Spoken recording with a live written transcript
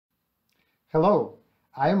Hello,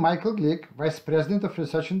 I am Michael Glick, Vice President of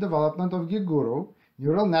Research and Development of GigGuru,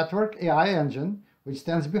 neural network AI engine, which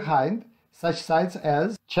stands behind such sites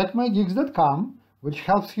as checkmygigs.com, which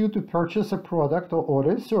helps you to purchase a product or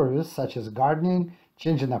order a service such as gardening,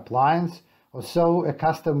 change an appliance, or sew a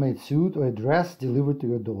custom-made suit or a dress delivered to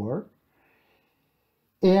your door,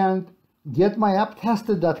 and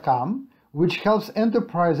getmyapptested.com, which helps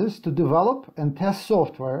enterprises to develop and test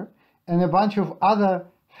software, and a bunch of other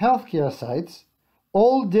healthcare sites,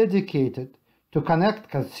 all dedicated to connect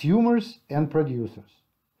consumers and producers.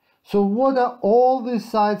 So what do all these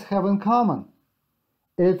sites have in common?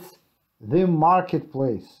 It's the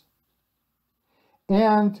marketplace.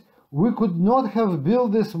 And we could not have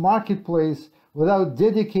built this marketplace without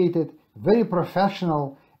dedicated, very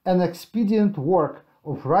professional and expedient work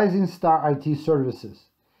of Rising Star IT services.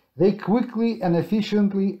 They quickly and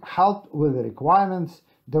efficiently helped with the requirements,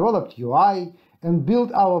 developed UI, and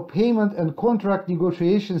built our payment and contract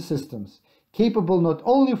negotiation systems, capable not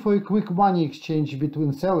only for a quick money exchange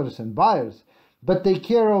between sellers and buyers, but take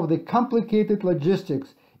care of the complicated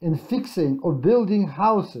logistics in fixing or building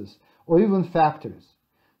houses or even factories.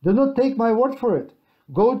 Do not take my word for it.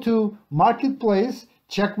 Go to marketplace,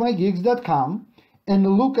 checkmygigs.com,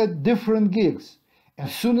 and look at different gigs.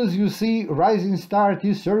 As soon as you see Rising Star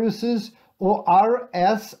IT Services or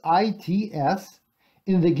RSITS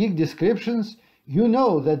in the gig descriptions, you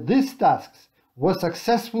know that these tasks were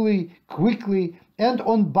successfully, quickly, and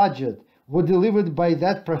on budget were delivered by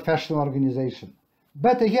that professional organization.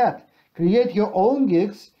 Better yet, create your own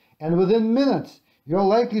gigs, and within minutes, you're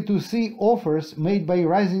likely to see offers made by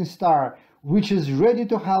Rising Star, which is ready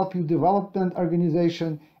to help your development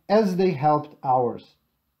organization as they helped ours.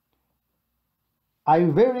 I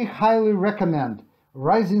very highly recommend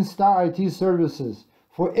Rising Star IT services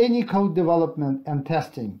for any code development and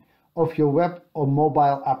testing of your web or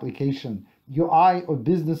mobile application, UI or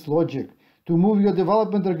business logic to move your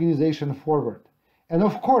development organization forward. And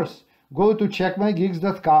of course, go to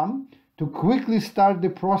checkmygigs.com to quickly start the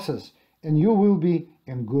process, and you will be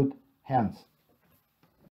in good hands.